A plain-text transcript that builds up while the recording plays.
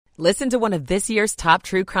Listen to one of this year's top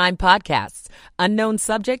true crime podcasts. Unknown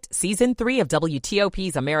Subject, Season 3 of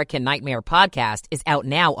WTOP's American Nightmare podcast is out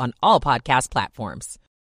now on all podcast platforms.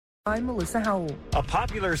 I'm Melissa Howell. A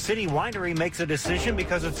popular city winery makes a decision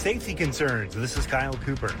because of safety concerns. This is Kyle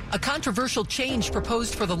Cooper. A controversial change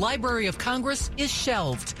proposed for the Library of Congress is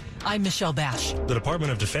shelved. I'm Michelle Bash. The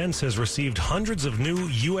Department of Defense has received hundreds of new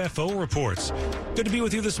UFO reports. Good to be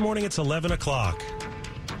with you this morning. It's 11 o'clock.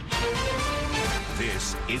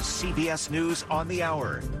 This is CBS News on the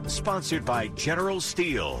Hour, sponsored by General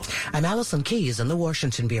Steel. I'm Allison Keyes in the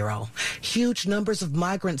Washington Bureau. Huge numbers of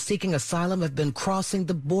migrants seeking asylum have been crossing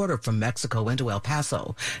the border from Mexico into El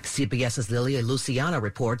Paso. CBS's Lilia Luciana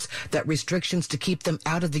reports that restrictions to keep them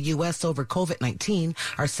out of the U.S. over COVID-19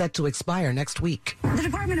 are set to expire next week. The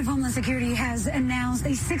Department of Homeland Security has announced a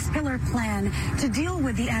 6-pillar plan to deal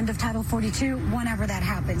with the end of Title 42 whenever that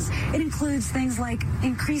happens. It includes things like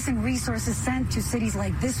increasing resources sent to cities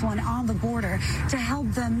like this one on the border to help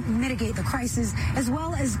them mitigate the crisis, as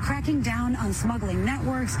well as cracking down on smuggling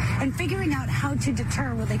networks and figuring out how to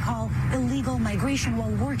deter what they call illegal migration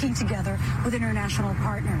while working together with international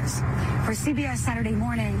partners. For CBS Saturday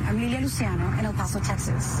Morning, I'm Lilia Luciano in El Paso,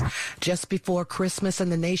 Texas. Just before Christmas,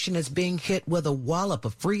 and the nation is being hit with a wallop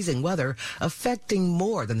of freezing weather, affecting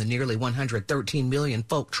more than the nearly 113 million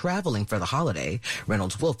folk traveling for the holiday.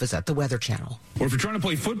 Reynolds Wolf is at the Weather Channel. Or if you're trying to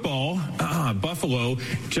play football, Buffalo,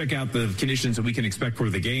 check out the conditions that we can expect for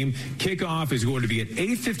the game. Kickoff is going to be at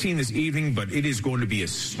 8:15 this evening, but it is going to be a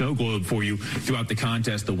snow globe for you throughout the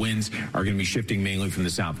contest. The winds are going to be shifting mainly from the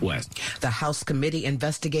southwest. The House committee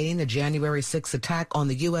investigating the January 6th attack on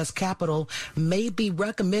the U.S. Capitol may be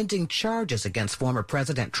recommending charges against former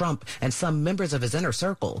President Trump and some members of his inner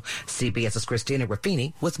circle. CBS's Christina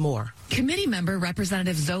Raffini with more. Committee member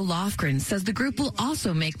Representative Zoe Lofgren says the group will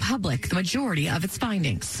also make public the majority of its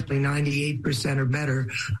findings. 98% or better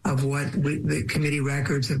of what the committee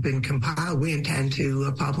records have been compiled, we intend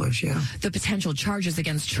to publish, yeah. The potential charges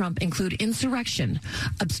against Trump include insurrection,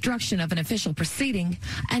 obstruction of an official proceeding,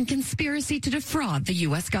 and conspiracy to defraud the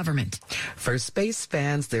U.S. government. For space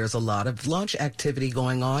fans, there's a lot of launch activity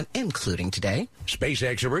going on, including today.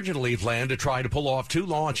 SpaceX originally planned to try to pull off 2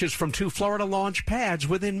 launches from 2 Florida launch pads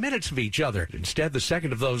within minutes of each other. Instead, the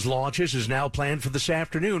second of those launches is now planned for this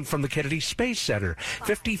afternoon from the Kennedy Space Center.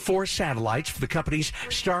 54 satellites for the company's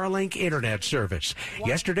Starlink internet service.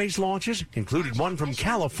 Yesterday's launches included one from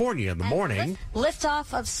California in the morning.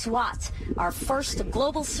 Liftoff of SWAT, our first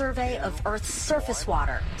global survey of Earth's surface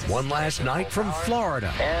water. One last night from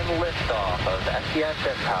Florida. And liftoff of SES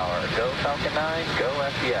mPOWER. Go Falcon 9, go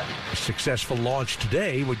SES. A successful launch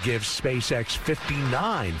today would give SpaceX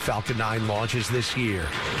 59 Falcon 9 launches this year.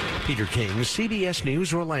 Peter King, CBS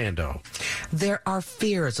News, Orlando. There are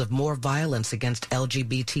fears of more violence against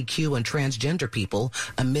LGBTQ and transgender people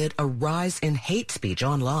amid a rise in hate speech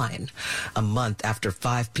online. A month after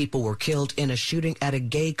 5 people were killed in a shooting at a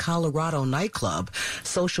gay Colorado nightclub,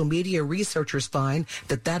 social media researchers find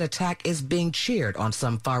that attack is being cheered on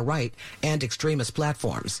some far-right and extremist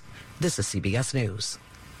platforms. This is CBS News.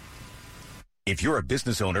 If you're a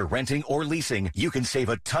business owner renting or leasing, you can save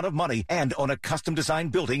a ton of money and own a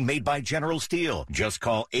custom-designed building made by General Steel. Just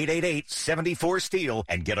call 888-74-STEEL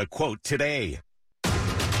and get a quote today.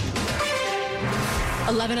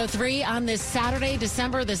 11:03 on this Saturday,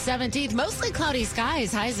 December the 17th. Mostly cloudy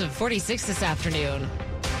skies, highs of 46 this afternoon.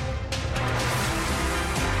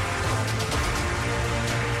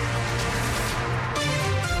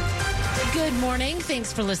 Good morning.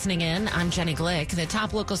 Thanks for listening in. I'm Jenny Glick. The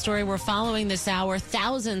top local story we're following this hour,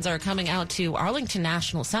 thousands are coming out to Arlington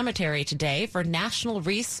National Cemetery today for National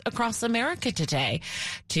Wreaths Across America today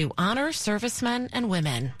to honor servicemen and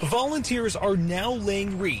women. Volunteers are now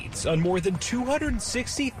laying wreaths on more than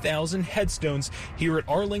 260,000 headstones here at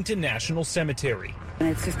Arlington National Cemetery. And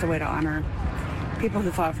it's just a way to honor people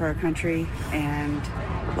who fought for our country and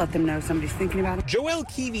let them know somebody's thinking about it. Joelle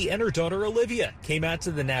Keevy and her daughter Olivia came out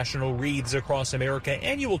to the National Wreaths Across America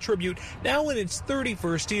annual tribute now in its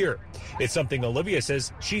 31st year. It's something Olivia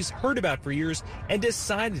says she's heard about for years and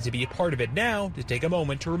decided to be a part of it now to take a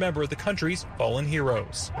moment to remember the country's fallen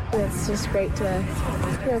heroes. It's just great to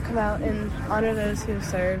come out and honor those who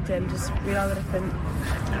served and just read all the different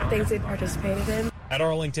things they participated in. At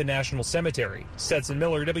Arlington National Cemetery, Stetson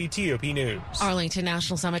Miller, WTOP News. Arlington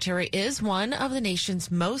National Cemetery is one of the nation's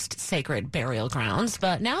most sacred burial grounds,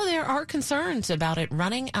 but now there are concerns about it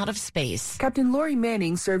running out of space. Captain Lori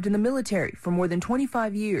Manning served in the military for more than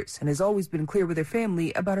 25 years and has always been clear with her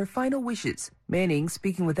family about her final wishes. Manning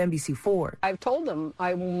speaking with NBC4. I've told them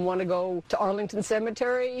I want to go to Arlington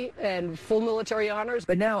Cemetery and full military honors.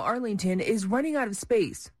 But now Arlington is running out of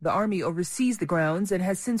space. The Army oversees the grounds and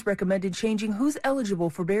has since recommended changing who's eligible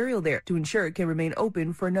for burial there to ensure it can remain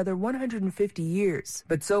open for another 150 years.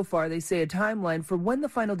 But so far, they say a timeline for when the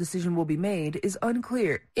final decision will be made is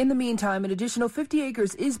unclear. In the meantime, an additional 50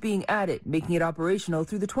 acres is being added, making it operational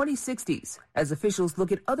through the 2060s, as officials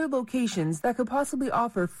look at other locations that could possibly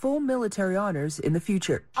offer full military honors in the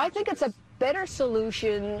future. I think it's a better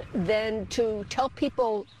solution than to tell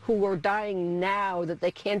people who are dying now that they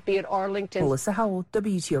can't be at Arlington. Melissa Howell,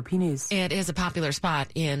 WTOP News. It is a popular spot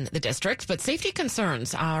in the district, but safety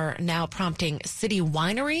concerns are now prompting City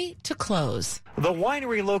Winery to close. The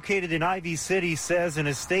winery located in Ivy City says in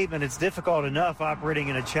a statement it's difficult enough operating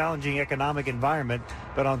in a challenging economic environment,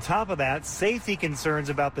 but on top of that, safety concerns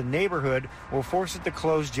about the neighborhood will force it to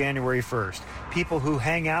close January 1st. People who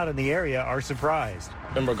hang out in the area are surprised.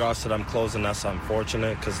 In regards to them closing, that's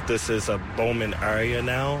unfortunate because this is a Bowman area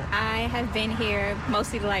now. I have been here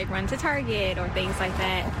mostly to run to Target or things like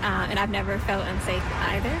that, and I've never felt unsafe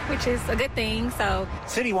either, which is a good thing. So,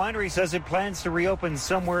 City Winery says it plans to reopen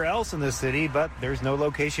somewhere else in the city, but there's no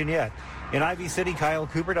location yet. In Ivy City, Kyle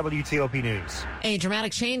Cooper, WTOP News. A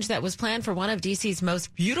dramatic change that was planned for one of D.C.'s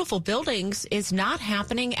most beautiful buildings is not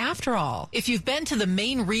happening after all. If you've been to the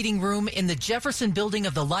main reading room in the Jefferson Building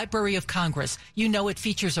of the Library of Congress, you know it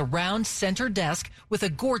features a round center desk with a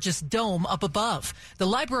gorgeous dome up above. The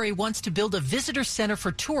library wants to build a visitor center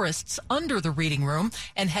for tourists under the reading room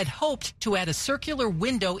and had hoped to add a circular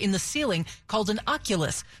window in the ceiling called an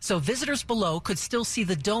oculus, so visitors below could still see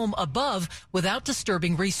the dome above without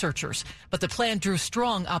disturbing researchers. But the plan drew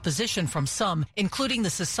strong opposition from some, including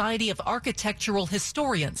the Society of Architectural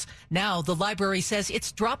Historians. Now, the library says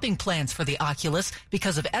it's dropping plans for the oculus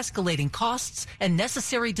because of escalating costs and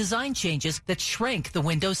necessary design changes that shrank the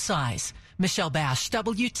window's size. Michelle Bash,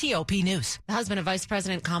 WTOP News. The husband of Vice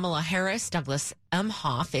President Kamala Harris, Douglas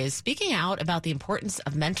Emhoff, is speaking out about the importance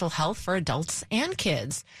of mental health for adults and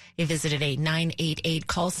kids. He visited a 988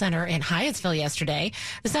 call center in Hyattsville yesterday.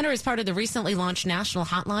 The center is part of the recently launched national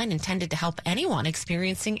hotline intended to help anyone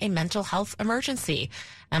experiencing a mental health emergency.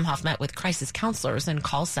 Emhoff met with crisis counselors and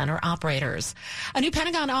call center operators. A new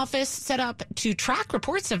Pentagon office set up to track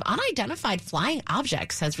reports of unidentified flying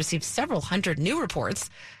objects has received several hundred new reports,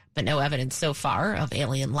 but no evidence so far of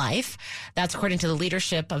alien life. That's according to the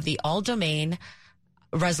leadership of the All-Domain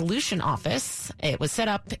Resolution Office. It was set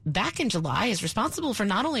up back in July, is responsible for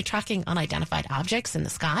not only tracking unidentified objects in the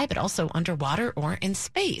sky, but also underwater or in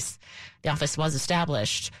space. The office was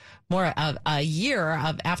established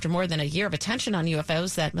after more than a year of attention on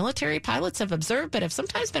UFOs that military pilots have observed, but have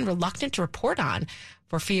sometimes been reluctant to report on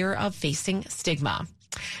for fear of facing stigma.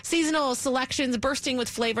 Seasonal selections bursting with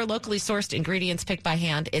flavor, locally sourced ingredients picked by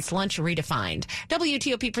hand. It's lunch redefined.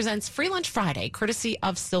 WTOP presents Free Lunch Friday, courtesy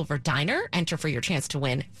of Silver Diner. Enter for your chance to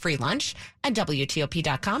win free lunch at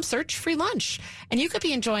WTOP.com. Search free lunch. And you could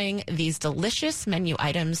be enjoying these delicious menu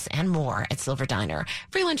items and more at Silver Diner.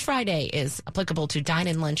 Free Lunch Friday is applicable to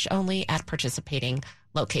dine-in lunch only at participating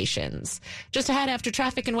locations. Just ahead after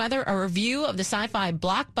traffic and weather, a review of the sci-fi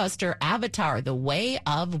blockbuster Avatar: The Way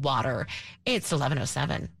of Water. It's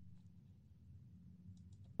 11:07.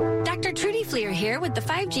 Dr. Trudy Fleer here with the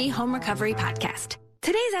 5G Home Recovery Podcast.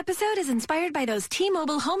 Today's episode is inspired by those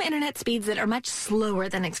T-Mobile home internet speeds that are much slower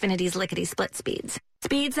than Xfinity's lickety-split speeds.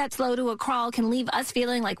 Speeds that slow to a crawl can leave us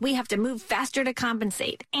feeling like we have to move faster to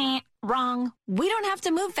compensate. Wrong. We don't have to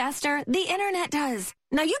move faster. The internet does.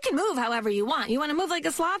 Now, you can move however you want. You want to move like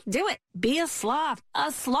a sloth? Do it. Be a sloth.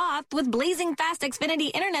 A sloth with blazing fast Xfinity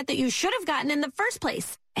internet that you should have gotten in the first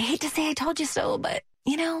place. I hate to say I told you so, but,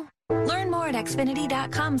 Learn more at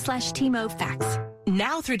Xfinity.com/TMOFax.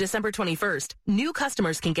 Now through December 21st, new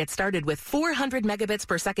customers can get started with 400 megabits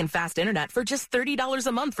per second fast internet for just $30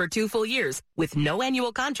 a month for 2 full years, with no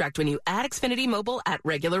annual contract when you add Xfinity Mobile at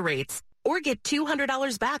regular rates. Or get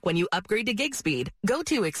 $200 back when you upgrade to gig speed. Go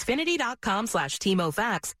to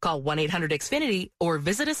Xfinity.com/TMOFax, call 1-800-XFINITY, or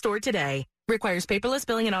visit a store today. Requires paperless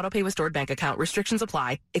billing and autopay with stored bank account. Restrictions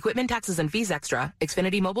apply. Equipment, taxes, and fees extra.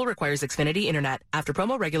 Xfinity Mobile requires Xfinity Internet. After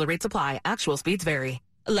promo, regular rates apply. Actual speeds vary.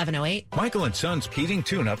 11:08. Michael & Son's heating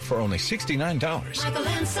tune-up for only $69. Michael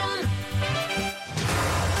 & Son.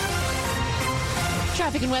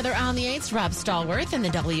 Traffic and weather on the 8th. Rob Stallworth in the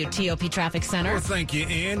WTOP Traffic Center. Well, thank you,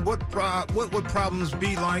 Ann. What would problems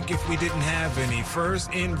be like if we didn't have any?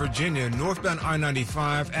 First, in Virginia, northbound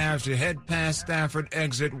I-95 as you head past Stafford,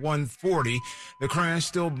 exit 140. The crash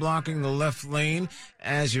still blocking the left lane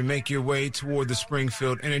as you make your way toward the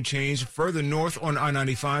Springfield interchange. Further north on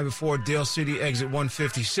I-95 before Dale City, exit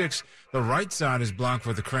 156. The right side is blocked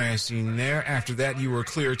with the crash scene there. After that, you were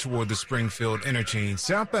clear toward the Springfield interchange.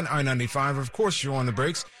 Southbound I-95, of course, you're on the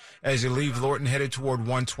brakes as you leave Lorton headed toward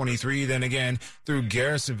 123. Then again, through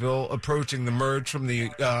Garrisonville, approaching the merge from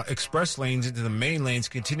the express lanes into the main lanes,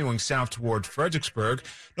 continuing south toward Fredericksburg.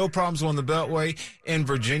 No problems on the Beltway in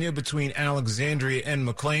Virginia between Alexandria and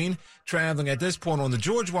McLean. Traveling at this point on the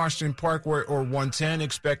George Washington Parkway or 110,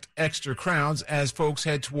 expect extra crowds as folks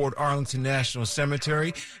head toward Arlington National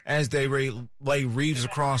Cemetery as they lay wreaths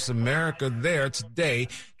across America there today.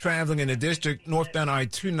 Traveling in the district, northbound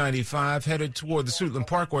I-295 headed toward the Suitland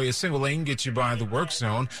Parkway. A single lane gets you by the work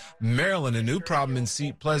zone. Maryland, a new problem in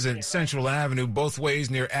Seat Pleasant Central Avenue, both ways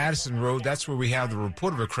near Addison Road. That's where we have the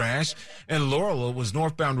report of a crash. And Laurel, it was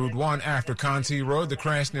northbound Route 1 after Conti Road. The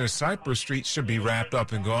crash near Cypress Street should be wrapped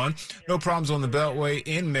up and gone. No problems on the Beltway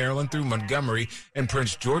in Maryland through Montgomery and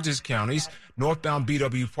Prince George's counties. Northbound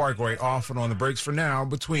BW Parkway off and on the brakes for now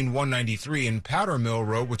between 193 and Powder Mill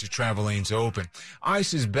Road with the travel lanes open.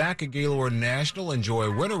 Ice is back at Gaylord National. Enjoy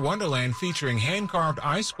Winter Wonderland featuring hand-carved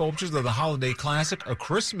ice sculptures of the holiday classic, A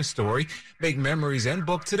Christmas Story. Make memories and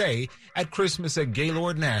book today at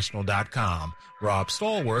Christmas@GaylordNational.com. Rob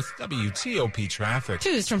Stallworth, WTOP Traffic.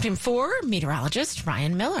 News from Team 4, meteorologist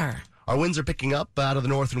Ryan Miller. Our winds are picking up out of the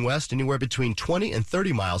north and west, anywhere between 20 and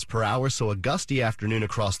 30 miles per hour, so a gusty afternoon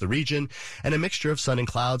across the region, and a mixture of sun and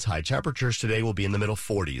clouds. High temperatures today will be in the middle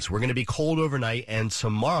 40s. We're going to be cold overnight, and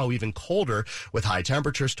tomorrow even colder, with high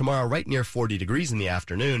temperatures tomorrow right near 40 degrees in the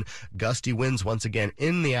afternoon. Gusty winds once again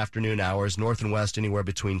in the afternoon hours, north and west anywhere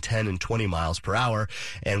between 10 and 20 miles per hour,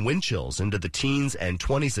 and wind chills into the teens and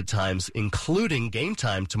 20s at times, including game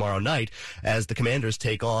time tomorrow night as the Commanders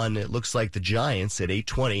take on, it looks like, the Giants at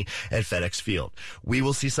 8:20 at FedEx Field. We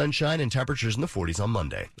will see sunshine and temperatures in the 40s on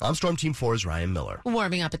Monday. I'm Storm Team 4's Ryan Miller.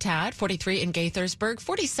 Warming up a tad, 43 in Gaithersburg,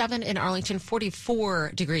 47 in Arlington,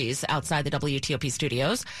 44 degrees outside the WTOP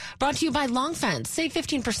studios. Brought to you by Long Fence. Save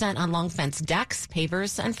 15% on Long Fence decks,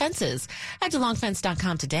 pavers, and fences. Head to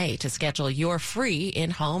longfence.com today to schedule your free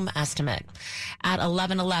in-home estimate. At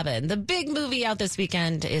 11:11, the big movie out this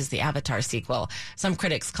weekend is the Avatar sequel. Some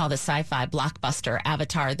critics call the sci-fi blockbuster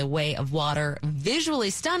Avatar: The Way of Water visually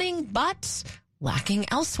stunning, but lacking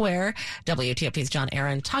elsewhere. WTOP's John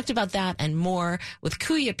Aaron talked about that and more with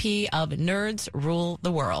Kuya P of Nerds Rule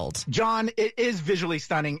the World. John, it is visually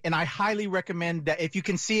stunning, and I highly recommend that if you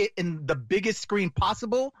can see it in the biggest screen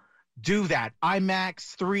possible, do that.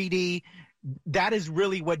 IMAX, 3D. That is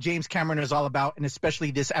really what James Cameron is all about, and especially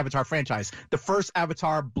this Avatar franchise. The first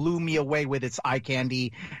Avatar blew me away with its eye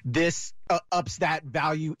candy. This ups that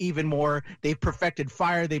value even more. They've perfected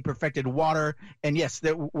fire, they perfected water, and yes,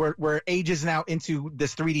 we're ages now into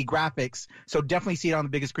this 3D graphics, so definitely see it on the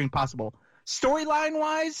biggest screen possible.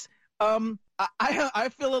 Storyline-wise, I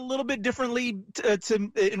feel a little bit differently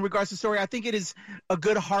in regards to story. I think it is a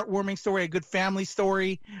good heartwarming story, a good family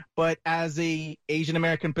story. But as a Asian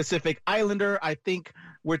American Pacific Islander, I think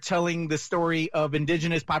we're telling the story of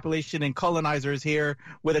indigenous population and colonizers here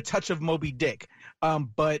with a touch of Moby Dick.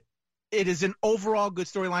 But it is an overall good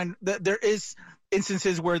storyline. There is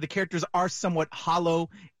instances where the characters are somewhat hollow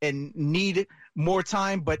and need more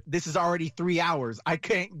time, but this is already 3 hours. I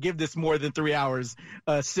can't give this more than 3 hours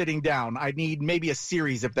sitting down. I need maybe a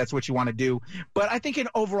series if that's what you want to do. But I think in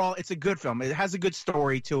overall, it's a good film. It has a good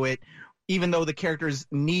story to it, even though the characters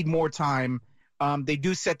need more time. They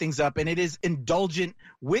do set things up, and it is indulgent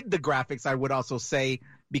with the graphics, I would also say,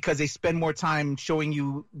 because they spend more time showing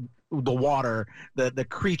you the water, the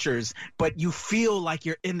creatures, but you feel like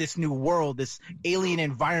you're in this new world, this alien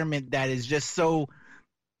environment that is just so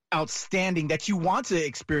outstanding that you want to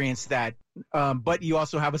experience that, but you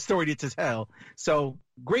also have a story to tell. So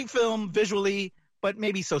great film visually, but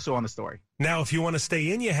maybe so-so on the story. Now, if you want to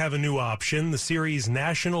stay in, you have a new option, the series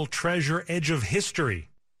National Treasure: Edge of History.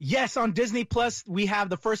 Yes, on Disney Plus, we have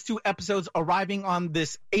the first 2 episodes arriving on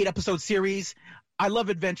this 8-episode series. I love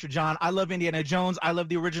adventure, John. I love Indiana Jones. I love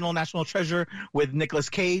the original National Treasure with Nicolas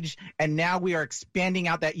Cage. And now we are expanding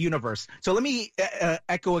out that universe. So let me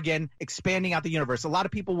echo again, expanding out the universe. A lot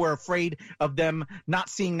of people were afraid of them not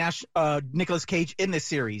seeing Nicolas Cage in this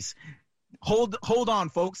series. Hold on,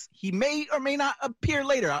 folks. He may or may not appear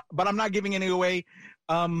later, but I'm not giving any away.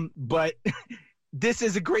 But This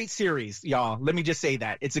is a great series, y'all. Let me just say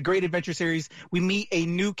that. It's a great adventure series. We meet a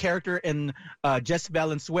new character in Jess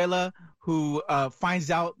Valenzuela, who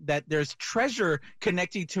finds out that there's treasure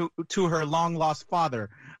connecting to her long-lost father.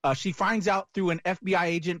 She finds out through an FBI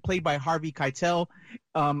agent played by Harvey Keitel,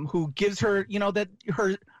 who gives her, that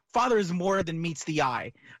her father is more than meets the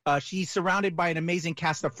eye. She's surrounded by an amazing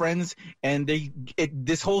cast of friends, and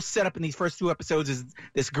this whole setup in these first 2 episodes is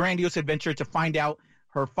this grandiose adventure to find out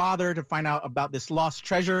her father, to find out about this lost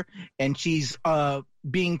treasure, and she's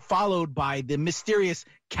being followed by the mysterious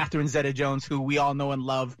Catherine Zeta-Jones, who we all know and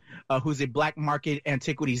love, who's a black market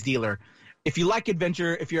antiquities dealer. If you like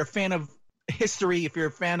adventure, if you're a fan of history, if you're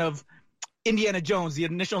a fan of Indiana Jones, the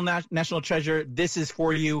initial national treasure, this is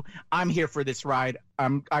for you. I'm here for this ride.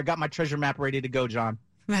 I got my treasure map ready to go, John.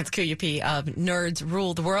 That's QUP of Nerds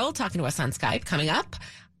Rule the World talking to us on Skype. Coming up,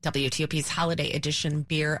 WTOP's Holiday Edition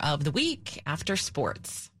Beer of the Week after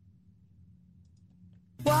sports.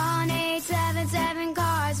 1-877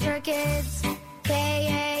 Cards for Kids.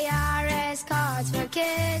 KARS Cards for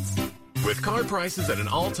Kids. With car prices at an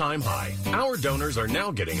all-time high, our donors are now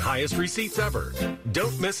getting highest receipts ever.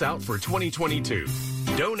 Don't miss out for 2022.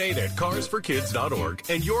 Donate at carsforkids.org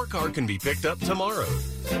and your car can be picked up tomorrow.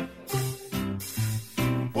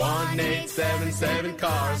 1-877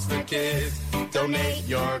 Cars for Kids. Donate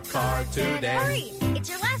your car today. Hurry! It's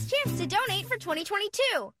your last chance to donate for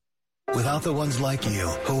 2022. Without the ones like you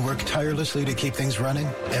who work tirelessly to keep things running,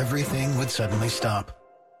 everything would suddenly stop.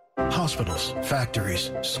 Hospitals,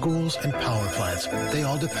 factories, schools, and power plants, they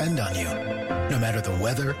all depend on you. No matter the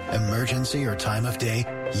weather, emergency, or time of day,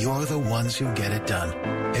 you're the ones who get it done.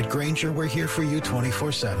 At Grainger, we're here for you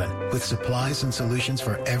 24/7 with supplies and solutions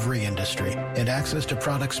for every industry and access to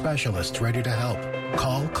product specialists ready to help.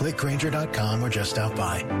 Call, click Grainger.com, or just stop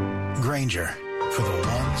by. Grainger, for the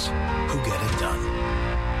ones who get it done.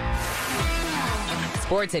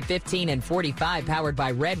 Sports at 15 and 45, powered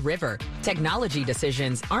by Red River. Technology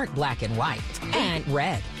decisions aren't black and white, and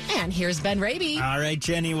red. And here's Ben Raby. All right,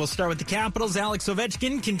 Jenny, we'll start with the Capitals. Alex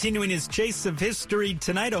Ovechkin continuing his chase of history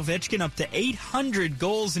tonight. Ovechkin up to 800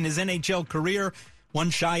 goals in his NHL career, one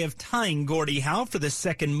shy of tying Gordie Howe for the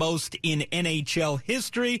second most in NHL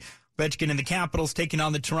history. Ovechkin and the Capitals taking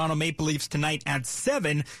on the Toronto Maple Leafs tonight at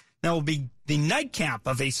 7. That will be the nightcap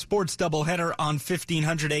of a sports doubleheader on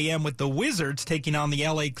 1500 a.m. with the Wizards taking on the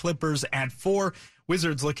LA Clippers at 4.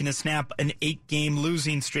 Wizards looking to snap an 8-game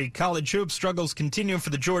losing streak. College hoops struggles continue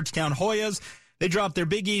for the Georgetown Hoyas. They dropped their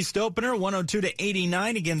Big East opener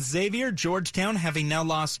 102-89 against Xavier. Georgetown having now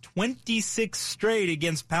lost 26 straight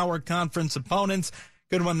against power conference opponents.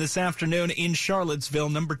 Good one this afternoon in Charlottesville.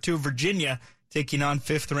 Number 2 Virginia taking on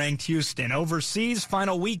 5th-ranked Houston. Overseas,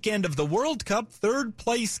 final weekend of the World Cup,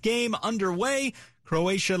 third-place game underway.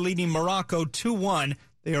 Croatia leading Morocco 2-1.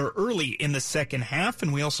 They are early in the second half,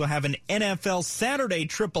 and we also have an NFL Saturday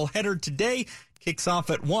triple-header today. Kicks off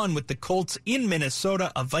at 1 with the Colts in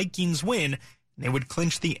Minnesota, a Vikings win. They would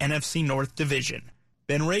clinch the NFC North Division.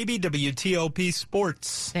 Ben Raby, WTOP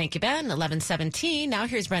Sports. Thank you, Ben. 11:17. Now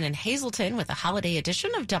here's Brennan Hazelton with a holiday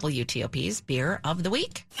edition of WTOP's Beer of the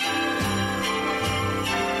Week.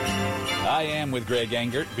 I am with Greg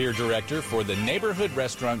Engert, beer director for the neighborhood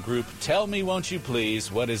restaurant group. Tell me, won't you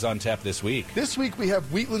please, what is on tap this week? This week we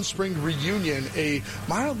have Wheatland Spring Reunion, a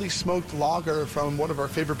mildly smoked lager from one of our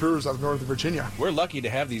favorite brewers out of Northern Virginia. We're lucky to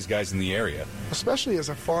have these guys in the area. Especially as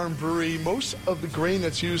a farm brewery, most of the grain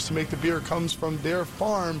that's used to make the beer comes from their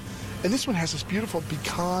farm, and this one has this beautiful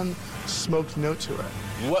pecan smoked note to it.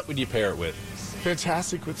 What would you pair it with?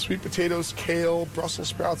 Fantastic with sweet potatoes, kale, Brussels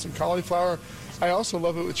sprouts, and cauliflower. I also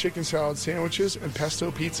love it with chicken salad sandwiches and pesto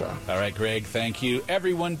pizza. All right, Greg, thank you.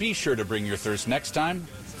 Everyone, be sure to bring your thirst next time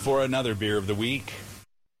for another Beer of the Week.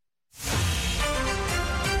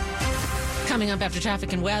 Coming up after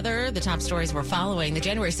traffic and weather, the top stories we're following. The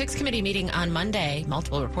January 6th committee meeting on Monday.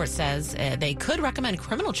 Multiple reports says they could recommend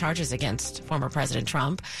criminal charges against former President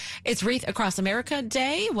Trump. It's Wreath Across America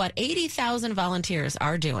Day, what 80,000 volunteers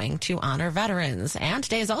are doing to honor veterans. And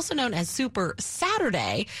today is also known as Super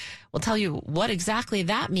Saturday. We'll tell you what exactly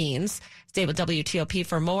that means. Stay with WTOP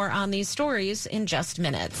for more on these stories in just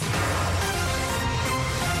minutes.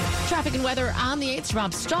 Traffic and weather on the 8th.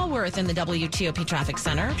 Rob Stallworth in the WTOP Traffic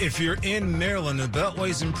Center. If you're in Maryland, the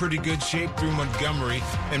Beltway's in pretty good shape through Montgomery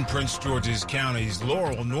and Prince George's counties.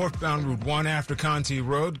 Laurel, northbound Route 1 after Conti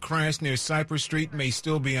Road. Crash near Cypress Street may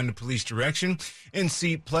still be under police direction. In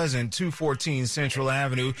Seat Pleasant, 214 Central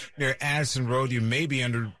Avenue near Addison Road, you may be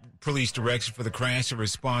under police direction for the crash and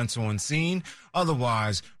response on scene.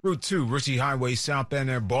 Otherwise, Route 2, Ritchie Highway southbound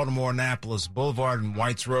there, Baltimore, Annapolis Boulevard and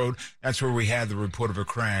Whites Road. That's where we had the report of a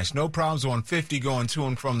crash. No problems on 50 going to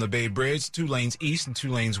and from the Bay Bridge. 2 lanes east and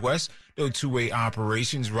 2 lanes west. No two-way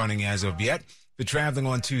operations running as of yet. The traveling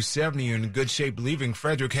on 270 in good shape leaving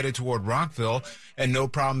Frederick headed toward Rockville, and no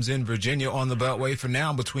problems in Virginia on the Beltway for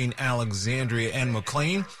now between Alexandria and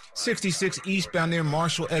McLean. 66 eastbound near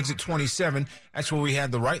Marshall exit 27. That's where we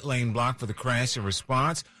had the right lane blocked for the crash and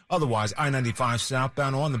response. Otherwise, I-95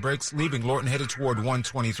 southbound on the brakes, leaving Lorton headed toward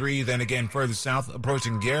 123. Then again further south,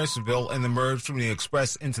 approaching Garrisonville and the merge from the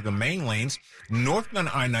express into the main lanes. Northbound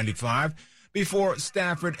I-95. Before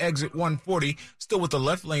Stafford exit 140, still with the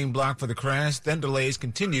left lane block for the crash. Then delays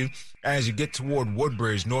continue as you get toward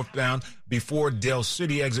Woodbridge northbound before Dale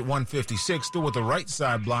City exit 156, still with the right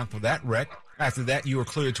side block for that wreck. After that, you are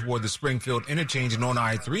cleared toward the Springfield interchange and on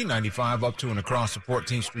I-395 up to and across the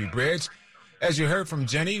 14th Street Bridge. As you heard from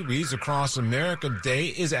Jenny, Reads Across America Day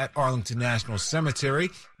is at Arlington National Cemetery.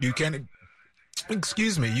 You can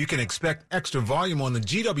expect extra volume on the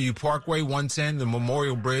GW Parkway 110, the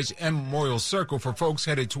Memorial Bridge, and Memorial Circle for folks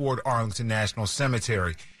headed toward Arlington National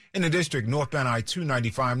Cemetery. In the district, northbound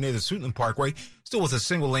I-295 near the Suitland Parkway, still with a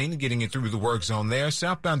single lane getting you through the work zone there.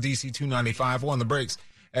 Southbound DC 295 on the brakes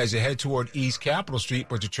as you head toward East Capitol Street,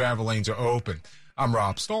 but your travel lanes are open. I'm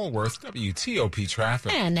Rob Stallworth, WTOP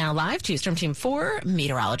Traffic. And now live to Storm Team 4,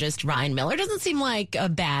 meteorologist Ryan Miller. Doesn't seem like a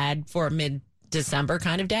bad for a mid-December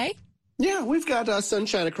kind of day. Yeah, we've got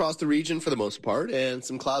sunshine across the region for the most part and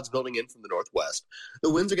some clouds building in from the northwest.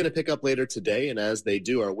 The winds are going to pick up later today, and as they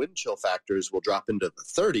do, our wind chill factors will drop into the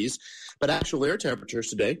 30s. But actual air temperatures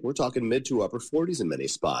today, we're talking mid to upper 40s in many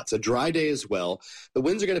spots. A dry day as well. The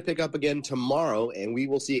winds are going to pick up again tomorrow, and we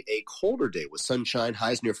will see a colder day with sunshine,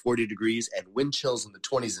 highs near 40 degrees, and wind chills in the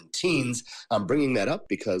 20s and teens. I'm bringing that up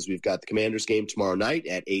because we've got the Commanders game tomorrow night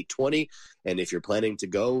at 8:20. And if you're planning to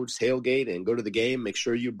go tailgate and go to the game, make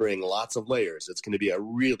sure you bring lots of layers. It's going to be a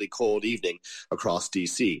really cold evening across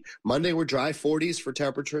D.C. Monday, we're dry 40s for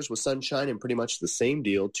temperatures with sunshine and pretty much the same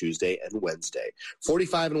deal Tuesday and Wednesday.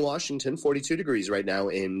 45 in Washington, 42 degrees right now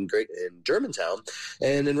in Germantown.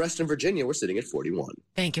 And in Reston, Virginia, we're sitting at 41.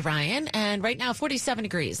 Thank you, Ryan. And right now, 47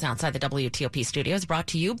 degrees outside the WTOP studios, brought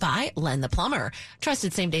to you by Len the Plumber.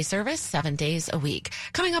 Trusted same-day service, 7 days a week.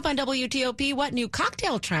 Coming up on WTOP, what new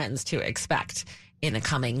cocktail trends to expect in the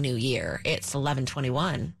coming new year? It's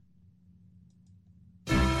 11:21.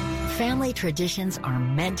 Family traditions are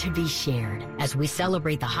meant to be shared. As we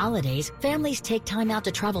celebrate the holidays, families take time out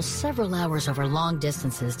to travel several hours over long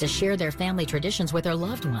distances to share their family traditions with their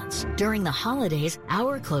loved ones. During the holidays,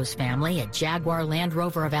 our close family at Jaguar Land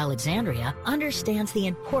Rover of Alexandria understands the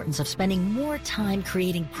importance of spending more time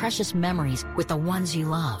creating precious memories with the ones you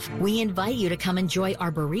love. We invite you to come enjoy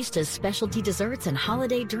our baristas' specialty desserts and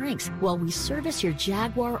holiday drinks while we service your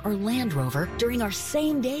Jaguar or Land Rover during our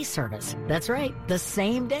same-day service. That's right, the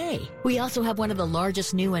same day. We also have one of the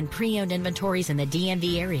largest new and pre-owned inventories in the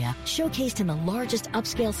DMV area, showcased in the largest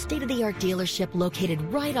upscale state-of-the-art dealership located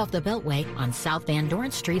right off the Beltway on South Van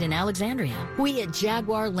Dorn Street in Alexandria. We at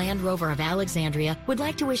Jaguar Land Rover of Alexandria would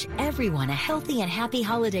like to wish everyone a healthy and happy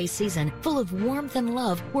holiday season full of warmth and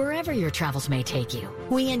love wherever your travels may take you.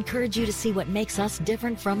 We encourage you to see what makes us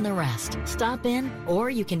different from the rest. Stop in, or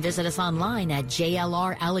you can visit us online at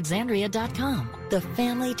jlralexandria.com. The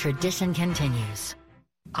family tradition continues.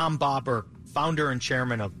 I'm Bob Burke, founder and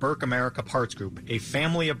chairman of Burke America Parts Group, a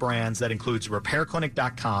family of brands that includes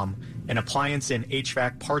RepairClinic.com, an appliance and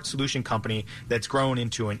HVAC parts solution company that's grown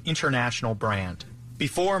into an international brand.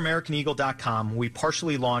 Before AmericanEagle.com, we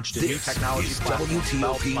partially launched a new technology platform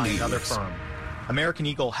developed by another firm. American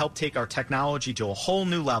Eagle helped take our technology to a whole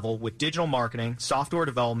new level with digital marketing, software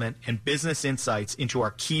development, and business insights into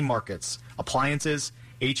our key markets, appliances,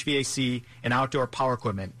 HVAC, and outdoor power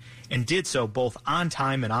equipment, and did so both on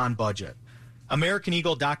time and on budget.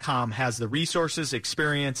 AmericanEagle.com has the resources,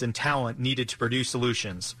 experience, and talent needed to produce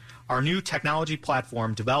solutions. Our new technology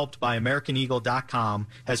platform, developed by AmericanEagle.com,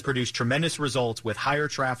 has produced tremendous results with higher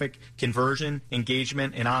traffic, conversion,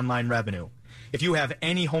 engagement, and online revenue. If you have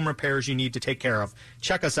any home repairs you need to take care of,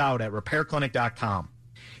 check us out at RepairClinic.com.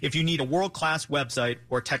 If you need a world-class website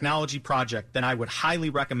or technology project, then I would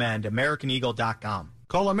highly recommend AmericanEagle.com.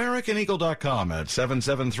 Call AmericanEagle.com at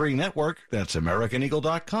 773-NETWORK. That's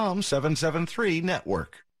AmericanEagle.com, 773-NETWORK.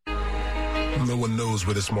 No one knows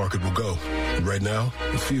where this market will go. And right now,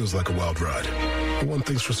 it feels like a wild ride. But one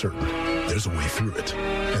thing's for certain. there's a way through it.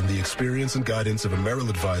 And the experience and guidance of a Merrill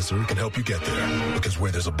advisor can help you get there. Because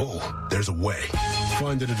where there's a bull, there's a way.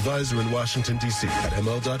 Find an advisor in Washington, D.C. at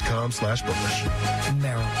ml.com/bullish.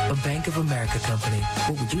 Merrill, a Bank of America company.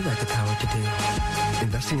 What would you like the power to do?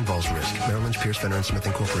 Investing involves risk. Merrill Lynch, Pierce, Fenner & Smith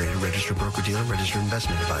Incorporated, registered broker-dealer, registered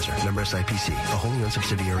investment advisor. Member SIPC, a wholly owned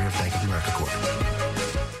subsidiary of Bank of America Corp.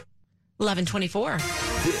 11:24.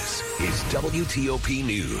 This is WTOP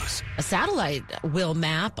News. A satellite will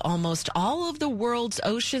map almost all of the world's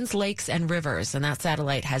oceans, lakes, and rivers, and that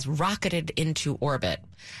satellite has rocketed into orbit.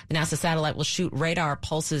 The NASA satellite will shoot radar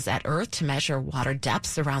pulses at Earth to measure water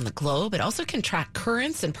depths around the globe. It also can track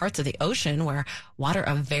currents in parts of the ocean where water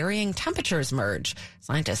of varying temperatures merge.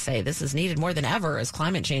 Scientists say this is needed more than ever as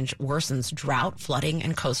climate change worsens drought, flooding,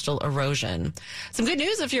 and coastal erosion. Some good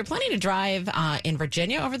news if you're planning to drive in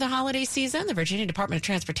Virginia over the holiday season. The Virginia Department of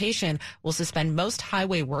Transportation will suspend most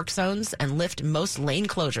highway work zones and lift most lane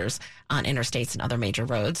closures on interstates and other major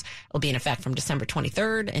roads. It will be in effect from December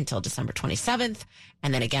 23rd until December 27th.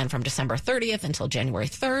 And then again from December 30th until January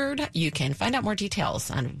 3rd. You can find out more details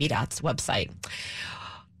on VDOT's website.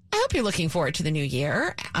 I hope you're looking forward to the new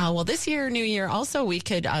year. Well, this year, new year, also, we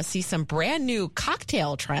could see some brand new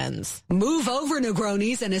cocktail trends. Move over,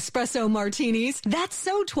 Negronis and espresso martinis. That's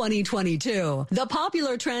so 2022. The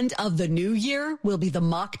popular trend of the new year will be the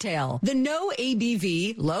mocktail. The no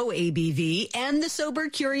ABV, low ABV, and the sober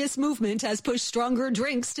curious movement has pushed stronger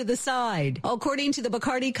drinks to the side. According to the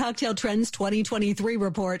Bacardi Cocktail Trends 2023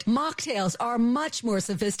 report, mocktails are much more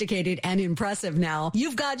sophisticated and impressive now.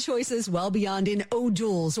 You've got choices well beyond in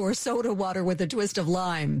O'Doul's or soda water with a twist of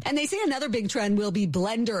lime. And they say another big trend will be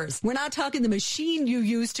blenders. We're not talking the machine you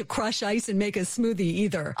use to crush ice and make a smoothie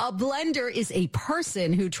either. A blender is a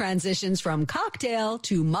person who transitions from cocktail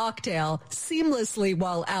to mocktail seamlessly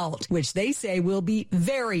while out, which they say will be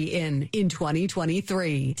very in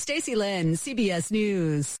 2023. Stacey Lynn, CBS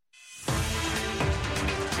News.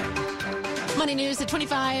 Money News at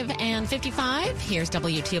 25 and 55. Here's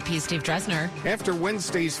WTOP's Steve Dresner. After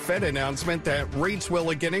Wednesday's Fed announcement that rates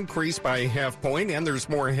will again increase by a half point and there's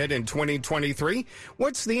more ahead in 2023,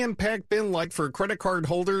 what's the impact been like for credit card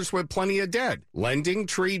holders with plenty of debt? Lending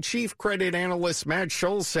Tree chief credit analyst Matt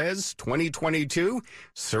Schulz says 2022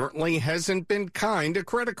 certainly hasn't been kind to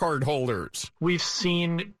credit card holders. We've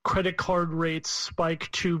seen credit card rates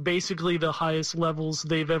spike to basically the highest levels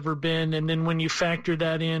they've ever been. And then when you factor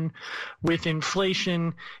that in with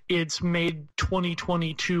inflation, it's made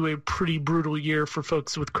 2022 a pretty brutal year for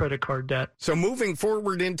folks with credit card debt. So moving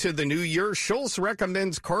forward into the new year, Schulz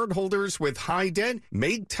recommends cardholders with high debt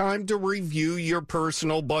make time to review your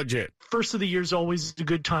personal budget. First of the year is always a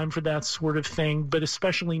good time for that sort of thing, but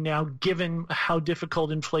especially now, given how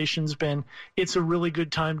difficult inflation's been, it's a really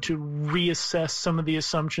good time to reassess some of the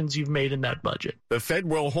assumptions you've made in that budget. The Fed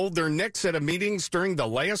will hold their next set of meetings during the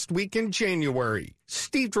last week in January.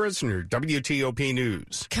 Steve Dresner, WTOP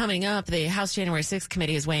News. Coming up, the House January 6th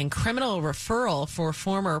committee is weighing criminal referral for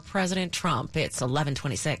former President Trump. It's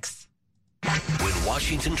 11:26. When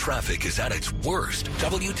Washington traffic is at its worst,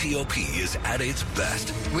 WTOP is at its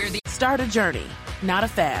best. Start a journey, not a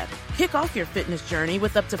fad. Kick off your fitness journey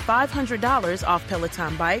with up to $500 off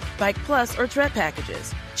Peloton Bike, Bike Plus, or Tread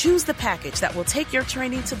packages. Choose the package that will take your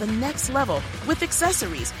training to the next level with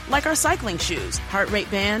accessories like our cycling shoes, heart rate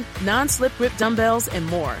band, non-slip grip dumbbells, and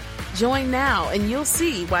more. Join now and you'll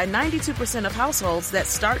see why 92% of households that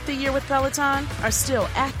start the year with Peloton are still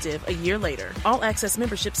active a year later. All access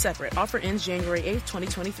membership separate. Offer ends January 8th,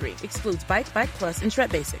 2023. Excludes Bike, Bike Plus, and Tread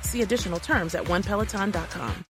Basics. See additional terms at onepeloton.com.